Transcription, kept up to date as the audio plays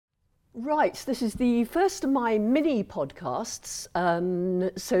Right, this is the first of my mini podcasts.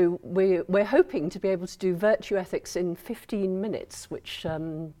 So we're hoping to be able to do virtue ethics in 15 minutes, which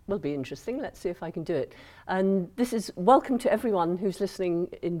will be interesting. Let's see if I can do it. And this is welcome to everyone who's listening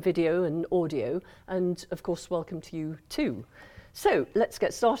in video and audio, and of course welcome to you too. So let's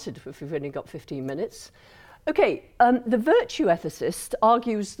get started if we've only got 15 minutes. Okay, the virtue ethicist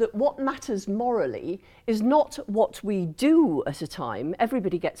argues that what matters morally is not what we do at a time.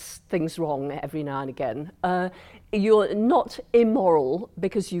 Everybody gets things wrong every now and again. You're not immoral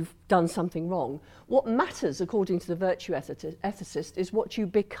because you've done something wrong. What matters, according to the virtue ethicist, is what you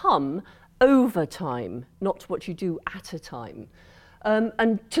become over time, not what you do at a time.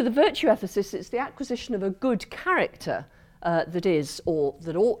 And to the virtue ethicist, it's the acquisition of a good character that is, or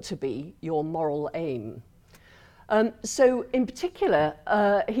that ought to be, your moral aim. So in particular,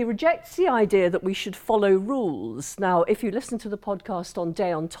 he rejects the idea that we should follow rules. Now, if you listen to the podcast on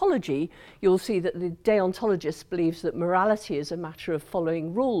deontology, you'll see that the deontologist believes that morality is a matter of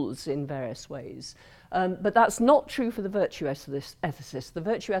following rules in various ways. But that's not true for the virtue ethicist. The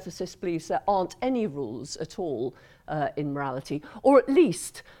virtue ethicist believes there aren't any rules at all in morality, or at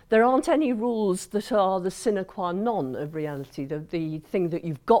least there aren't any rules that are the sine qua non of reality, the thing that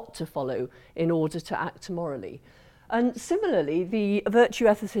you've got to follow in order to act morally. And similarly, the virtue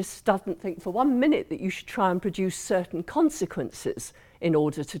ethicist doesn't think for 1 minute that you should try and produce certain consequences in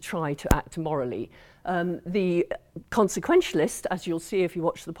order to try to act morally. The consequentialist, as you'll see if you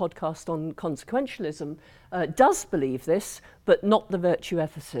watch the podcast on consequentialism, does believe this, but not the virtue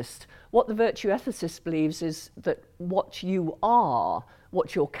ethicist. What the virtue ethicist believes is that what you are,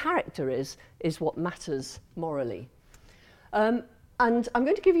 what your character is what matters morally. And I'm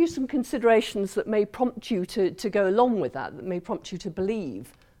going to give you some considerations that may prompt you to go along with that may prompt you to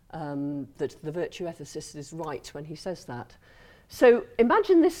believe that the virtue ethicist is right when he says that. So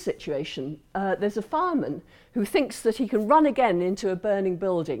imagine this situation. There's a fireman who thinks that he can run again into a burning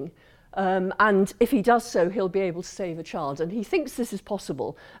building, and if he does so, he'll be able to save a child. And he thinks this is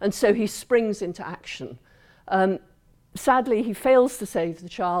possible, and so he springs into action. Sadly, he fails to save the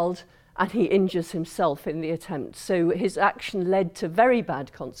child, and he injures himself in the attempt. So his action led to very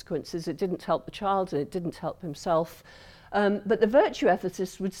bad consequences. It didn't help the child, and it didn't help himself. But the virtue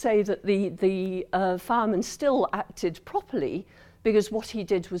ethicist would say that the fireman still acted properly because what he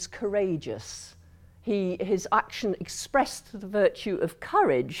did was courageous. His action expressed the virtue of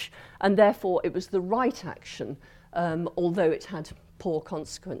courage, and therefore it was the right action, although it had poor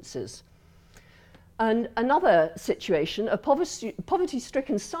consequences. And another situation, a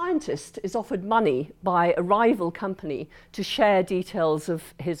poverty-stricken scientist is offered money by a rival company to share details of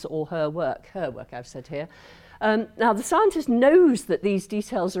his or her work I've said here. Now, the scientist knows that these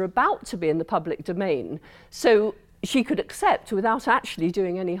details are about to be in the public domain, so she could accept without actually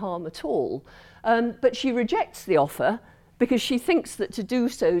doing any harm at all. But she rejects the offer because she thinks that to do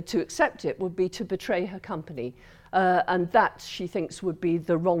so, to accept it, would be to betray her company, and that, she thinks, would be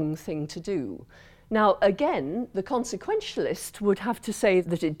the wrong thing to do. Now, again, the consequentialist would have to say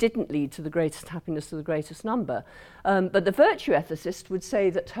that it didn't lead to the greatest happiness of the greatest number. But the virtue ethicist would say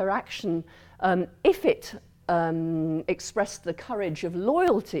that her action, if it expressed the courage of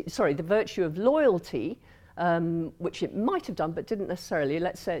loyalty, the virtue of loyalty, which it might have done but didn't necessarily,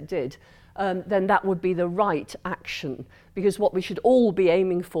 let's say it did, then that would be the right action. Because what we should all be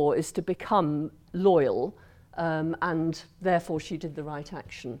aiming for is to become loyal, and therefore she did the right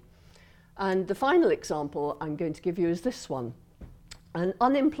action. And the final example I'm going to give you is this one. An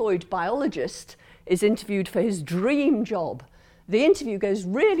unemployed biologist is interviewed for his dream job. The interview goes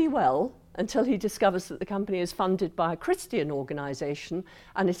really well until he discovers that the company is funded by a Christian organisation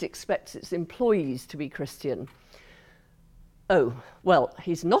and it expects its employees to be Christian. Oh, well,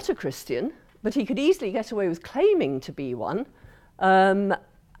 he's not a Christian, but he could easily get away with claiming to be one, but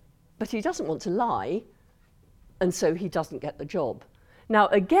he doesn't want to lie, and so he doesn't get the job. Now,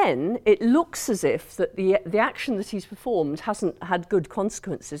 again, it looks as if that the action that he's performed hasn't had good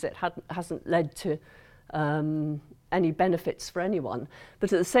consequences. It hasn't led to any benefits for anyone.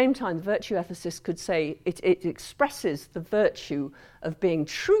 But at the same time, the virtue ethicist could say it expresses the virtue of being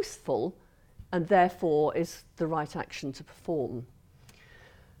truthful and therefore is the right action to perform.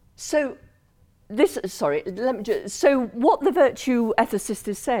 So what the virtue ethicist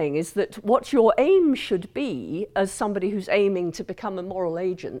is saying is that what your aim should be as somebody who's aiming to become a moral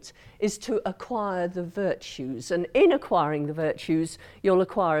agent is to acquire the virtues. And in acquiring the virtues, you'll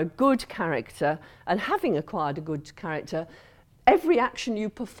acquire a good character. And having acquired a good character, every action you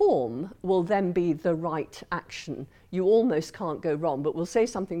perform will then be the right action. You almost can't go wrong, but we'll say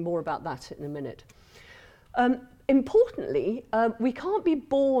something more about that in a minute. importantly, we can't be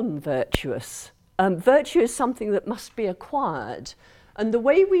born virtuous. Virtue is something that must be acquired. And the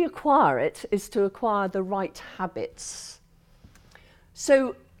way we acquire it is to acquire the right habits.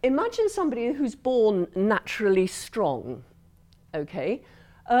 So imagine somebody who's born naturally strong, okay?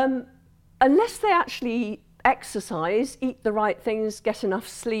 Unless they actually exercise, eat the right things, get enough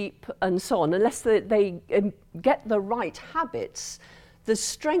sleep, and so on, unless they get the right habits, the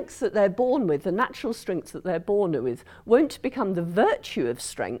strength that they're born with, the natural strength that they're born with, won't become the virtue of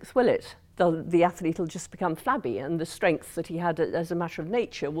strength, will it? The athlete will just become flabby, and the strength that he had as a matter of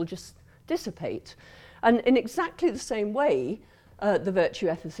nature will just dissipate. And in exactly the same way, the virtue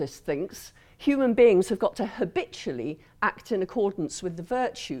ethicist thinks, human beings have got to habitually act in accordance with the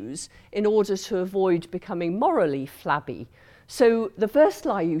virtues in order to avoid becoming morally flabby. So the first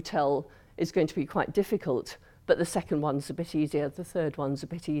lie you tell is going to be quite difficult, but the second one's a bit easier, the third one's a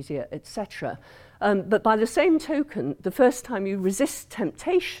bit easier, etc. But by the same token, the first time you resist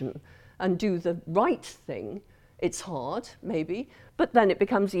temptation and do the right thing, it's hard, maybe, but then it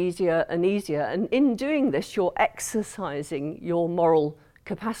becomes easier and easier. And in doing this, you're exercising your moral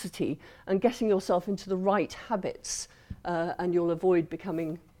capacity and getting yourself into the right habits, and you'll avoid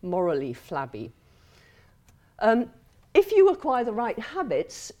becoming morally flabby. If you acquire the right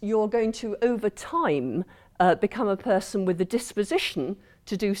habits, you're going to, over time, become a person with the disposition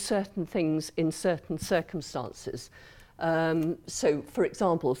to do certain things in certain circumstances. So, for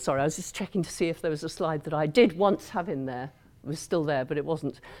example, sorry, I was just checking to see if there was a slide that I did once have in there. It was still there, but it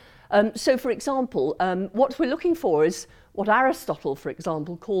wasn't. So, for example, what we're looking for is what Aristotle, for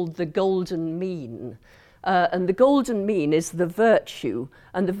example, called the golden mean. And the golden mean is the virtue,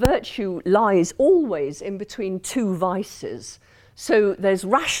 and the virtue lies always in between two vices. So there's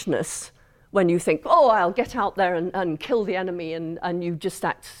rashness when you think, oh, I'll get out there and kill the enemy, and you just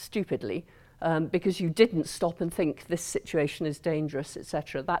act stupidly. Because you didn't stop and think this situation is dangerous,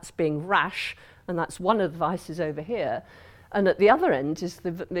 etc. That's being rash, and that's one of the vices over here. And at the other end is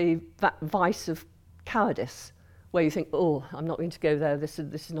that vice of cowardice, where you think, oh, I'm not going to go there, this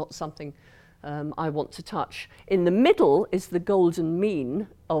is not something I want to touch. In the middle is the golden mean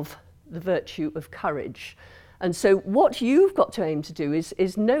of the virtue of courage. And so what you've got to aim to do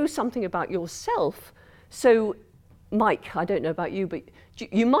is know something about yourself. So Mike, I don't know about you, but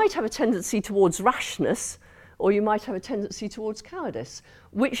you might have a tendency towards rashness, or you might have a tendency towards cowardice.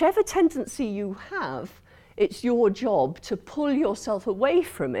 Whichever tendency you have, it's your job to pull yourself away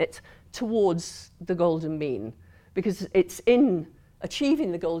from it towards the golden mean, because it's in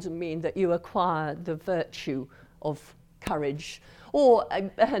achieving the golden mean that you acquire the virtue of courage. Or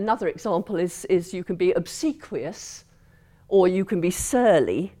another example is you can be obsequious, or you can be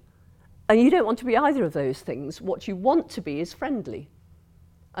surly. And you don't want to be either of those things. What you want to be is friendly.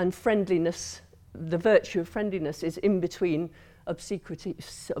 And friendliness, the virtue of friendliness, is in between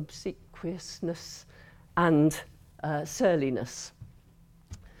obsequiousness and surliness.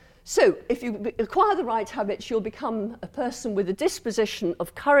 So if you acquire the right habits, you'll become a person with a disposition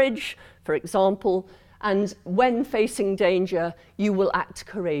of courage, for example, and when facing danger, you will act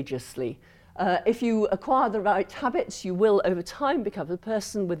courageously. If you acquire the right habits, you will, over time, become a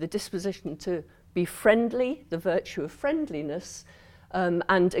person with the disposition to be friendly, the virtue of friendliness.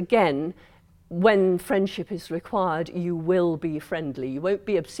 And again, when friendship is required, you will be friendly. You won't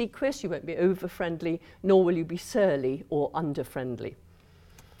be obsequious, you won't be over-friendly, nor will you be surly or under-friendly.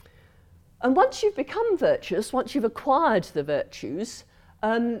 And once you've become virtuous, once you've acquired the virtues,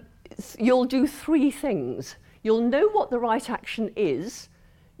 you'll do three things. You'll know what the right action is,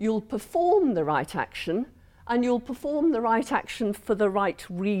 you'll perform the right action, and you'll perform the right action for the right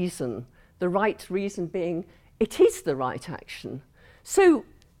reason. The right reason being, it is the right action. So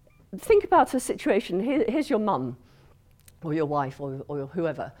think about a situation. Here's your mum, or your wife, or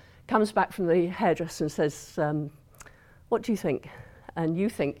whoever, comes back from the hairdresser and says, what do you think? And you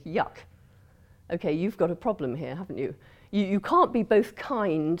think, yuck. Okay, you've got a problem here, haven't you? You can't be both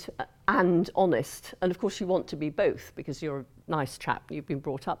kind and honest. And of course you want to be both because you're a nice chap, you've been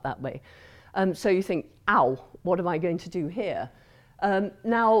brought up that way. So you think, ow, what am I going to do here?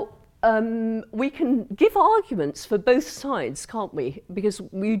 We can give arguments for both sides, can't we? Because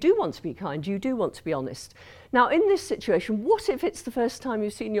you do want to be kind, you do want to be honest. Now in this situation, what if it's the first time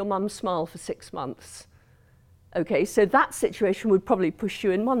you've seen your mum smile for 6 months? Okay, so that situation would probably push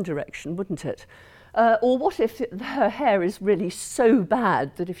you in one direction, wouldn't it? Or what if her hair is really so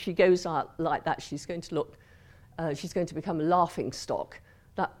bad that if she goes out like that, she's going to become a laughing stock?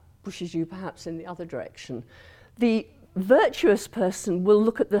 That pushes you perhaps in the other direction. The virtuous person will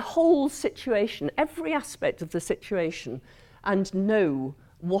look at the whole situation, every aspect of the situation, and know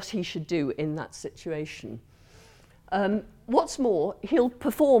what he should do in that situation. What's more, he'll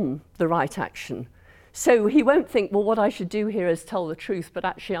perform the right action. So he won't think, well, what I should do here is tell the truth, but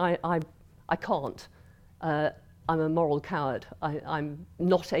actually I can't. I'm a moral coward. I'm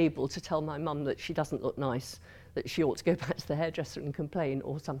not able to tell my mum that she doesn't look nice, that she ought to go back to the hairdresser and complain,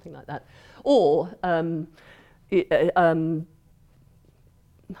 or something like that. Or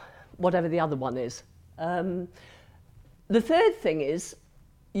whatever the other one is. The third thing is,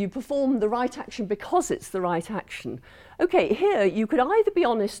 you perform the right action because it's the right action. Okay, here you could either be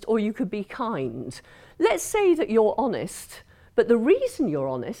honest or you could be kind. Let's say that you're honest, but the reason you're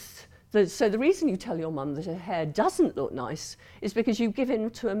honest, so the reason you tell your mum that her hair doesn't look nice is because you give in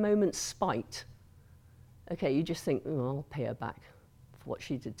to a moment's spite. Okay, you just think, oh, I'll pay her back for what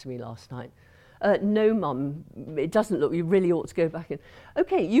she did to me last night. No, mum, it doesn't look, you really ought to go back in.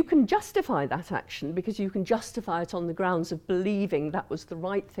 Okay, you can justify that action because you can justify it on the grounds of believing that was the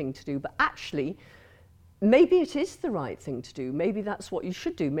right thing to do, but actually, maybe it is the right thing to do. Maybe that's what you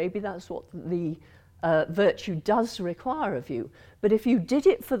should do. Maybe that's what the virtue does require of you. But if you did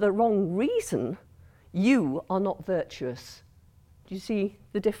it for the wrong reason, you are not virtuous. Do you see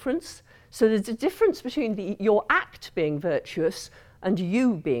the difference? So there's a difference between your act being virtuous and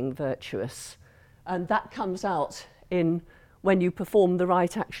you being virtuous. And that comes out in when you perform the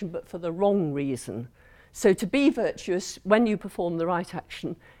right action but for the wrong reason. So to be virtuous, when you perform the right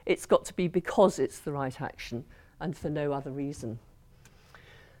action, it's got to be because it's the right action and for no other reason.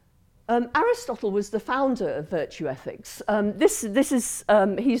 Aristotle was the founder of virtue ethics.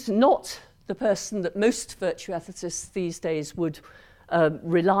 He's not the person that most virtue ethicists these days would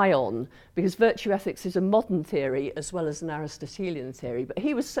rely on, because virtue ethics is a modern theory as well as an Aristotelian theory, but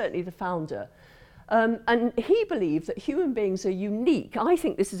he was certainly the founder. And he believed that human beings are unique. I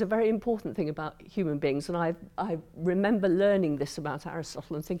think this is a very important thing about human beings, and I remember learning this about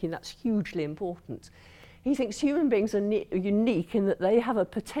Aristotle and thinking that's hugely important. He thinks human beings are unique in that they have a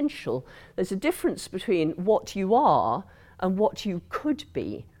potential. There's a difference between what you are and what you could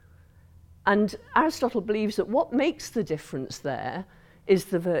be. And Aristotle believes that what makes the difference there is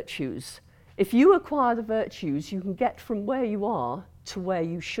the virtues. If you acquire the virtues, you can get from where you are to where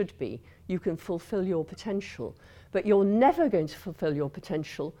you should be. You can fulfill your potential. But you're never going to fulfill your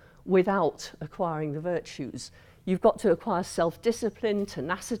potential without acquiring the virtues. You've got to acquire self-discipline,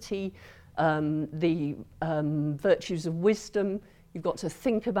 tenacity, the virtues of wisdom. You've got to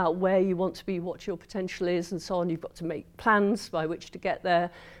think about where you want to be, what your potential is, and so on. You've got to make plans by which to get there.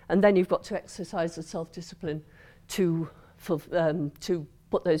 And then you've got to exercise the self-discipline to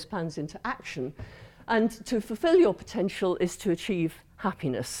put those plans into action. And to fulfill your potential is to achieve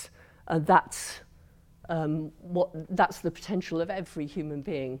happiness. And that's the potential of every human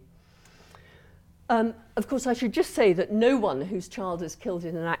being. Of course, I should just say that no one whose child is killed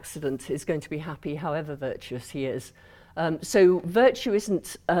in an accident is going to be happy, however virtuous he is. So virtue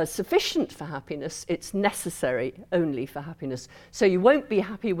isn't sufficient for happiness, it's necessary only for happiness. So you won't be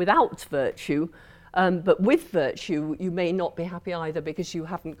happy without virtue, but with virtue you may not be happy either because you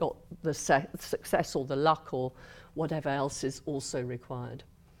haven't got the success or the luck or whatever else is also required.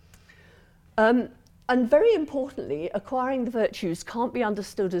 And very importantly, acquiring the virtues can't be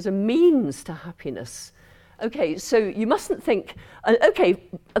understood as a means to happiness. Okay, so you mustn't think, okay,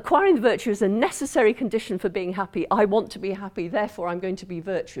 acquiring the virtue is a necessary condition for being happy. I want to be happy, therefore I'm going to be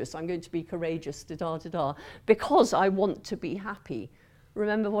virtuous, I'm going to be courageous, because I want to be happy.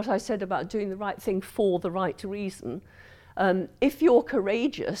 Remember what I said about doing the right thing for the right reason. If you're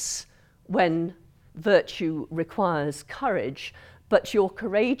courageous when virtue requires courage, but you're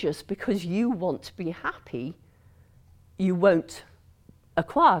courageous because you want to be happy, you won't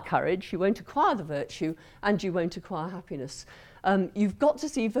acquire courage, you won't acquire the virtue, and you won't acquire happiness. You've got to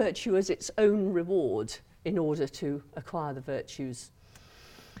see virtue as its own reward in order to acquire the virtues.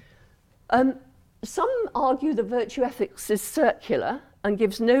 Some argue that virtue ethics is circular and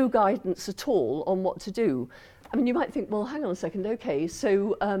gives no guidance at all on what to do. I mean, you might think, well, hang on a second, okay,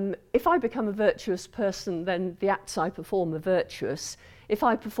 so if I become a virtuous person, then the acts I perform are virtuous. If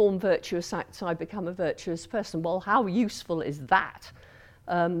I perform virtuous acts, I become a virtuous person. Well, how useful is that?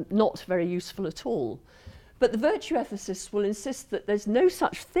 Not very useful at all. But the virtue ethicists will insist that there's no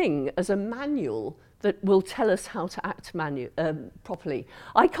such thing as a manual that will tell us how to act properly.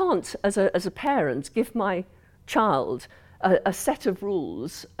 I can't, as a parent, give my child a set of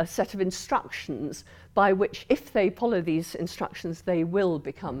rules, a set of instructions by which, if they follow these instructions, they will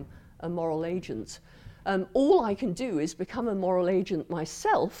become a moral agent. All I can do is become a moral agent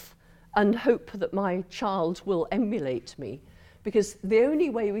myself and hope that my child will emulate me. Because the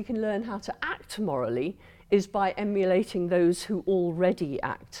only way we can learn how to act morally is by emulating those who already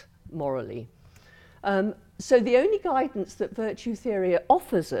act morally. So the only guidance that virtue theory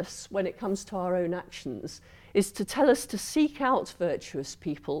offers us when it comes to our own actions is to tell us to seek out virtuous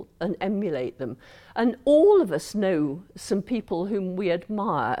people and emulate them. And all of us know some people whom we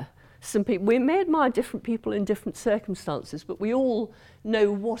admire. We may admire different people in different circumstances, but we all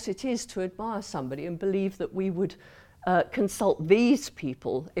know what it is to admire somebody and believe that we would consult these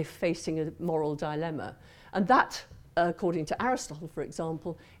people if facing a moral dilemma. And that, according to Aristotle, for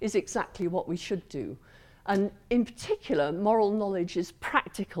example, is exactly what we should do. And in particular, moral knowledge is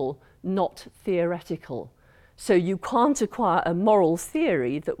practical, not theoretical. So you can't acquire a moral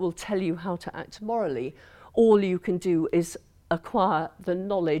theory that will tell you how to act morally. All you can do is acquire the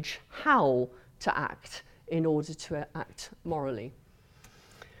knowledge how to act in order to act morally.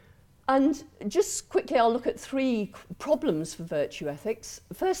 And just quickly, I'll look at 3 problems for virtue ethics.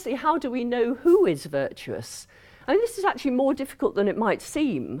 Firstly, how do we know who is virtuous? I mean, this is actually more difficult than it might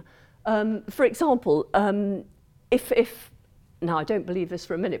seem. For example, now I don't believe this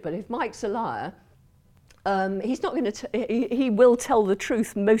for a minute, but if Mike's a liar, he's not going to. He will tell the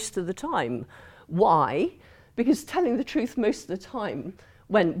truth most of the time. Why? Because telling the truth most of the time,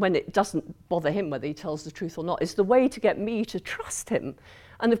 when it doesn't bother him whether he tells the truth or not, is the way to get me to trust him.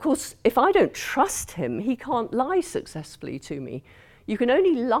 And of course, if I don't trust him, he can't lie successfully to me. You can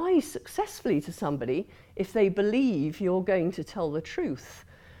only lie successfully to somebody if they believe you're going to tell the truth.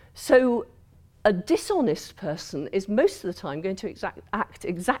 So a dishonest person is most of the time going to act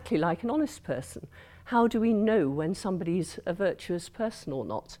exactly like an honest person. How do we know when somebody's a virtuous person or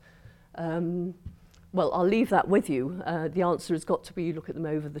not? Well, I'll leave that with you. The answer has got to be you look at them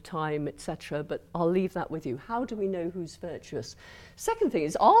over the time, etc. But I'll leave that with you. How do we know who's virtuous? Second thing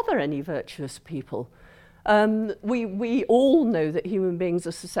is, are there any virtuous people? We all know that human beings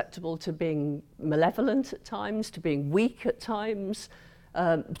are susceptible to being malevolent at times, to being weak at times,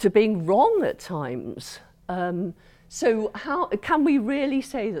 to being wrong at times. So how can we really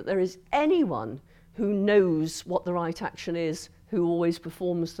say that there is anyone who knows what the right action is, who always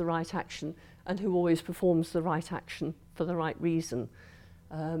performs the right action, and who always performs the right action for the right reason?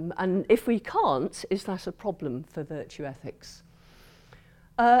 And if we can't, is that a problem for virtue ethics?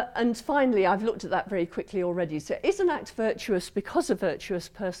 And finally, I've looked at that very quickly already. So is an act virtuous because a virtuous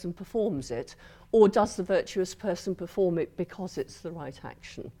person performs it, or does the virtuous person perform it because it's the right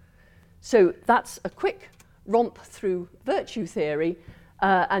action? So that's a quick romp through virtue theory.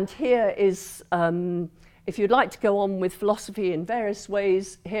 And here is, if you'd like to go on with philosophy in various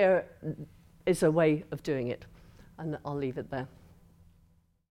ways, here is a way of doing it. And I'll leave it there.